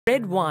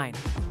Red wine.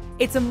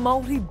 It's a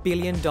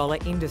multi-billion-dollar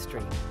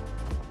industry.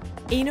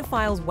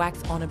 Oenophiles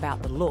wax on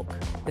about the look,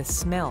 the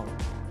smell,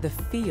 the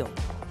feel,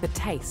 the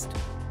taste.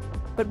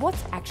 But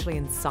what's actually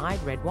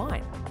inside red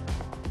wine?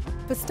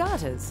 For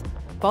starters,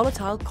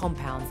 volatile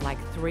compounds like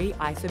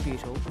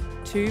 3-isobutyl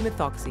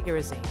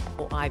 2-methoxypyrazine,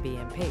 or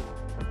IBMP.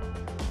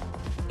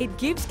 It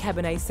gives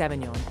Cabernet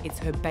Sauvignon its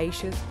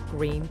herbaceous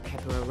green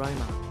pepper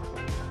aroma.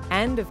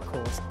 And of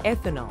course,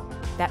 ethanol,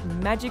 that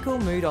magical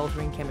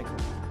mood-altering chemical,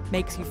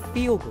 makes you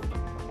feel good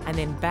and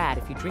then bad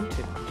if you drink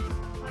too much.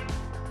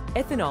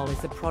 Ethanol is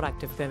the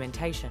product of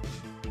fermentation.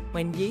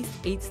 When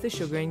yeast eats the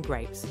sugar in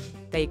grapes,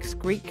 they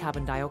excrete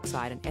carbon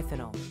dioxide and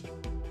ethanol.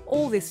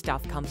 All this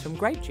stuff comes from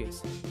grape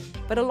juice,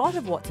 but a lot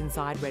of what's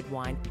inside red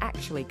wine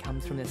actually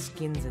comes from the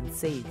skins and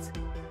seeds.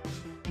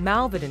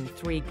 Malvidin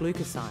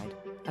 3-glucoside,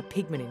 a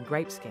pigment in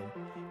grape skin,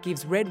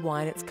 gives red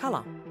wine its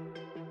colour.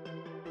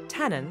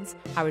 Tannins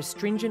are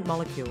astringent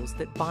molecules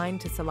that bind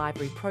to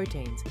salivary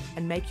proteins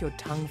and make your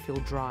tongue feel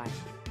dry.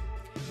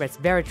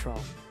 Resveratrol.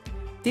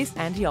 This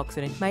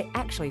antioxidant may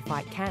actually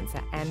fight cancer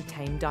and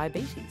tame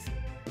diabetes.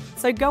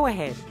 So go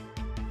ahead,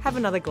 have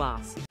another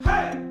glass.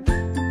 Hey!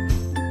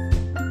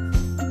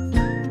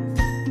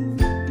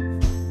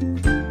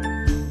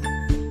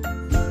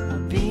 I'll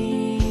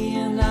be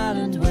an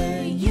island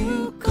where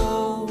you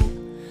go,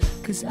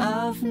 'cause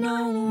I've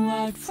known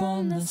right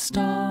from the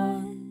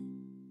start.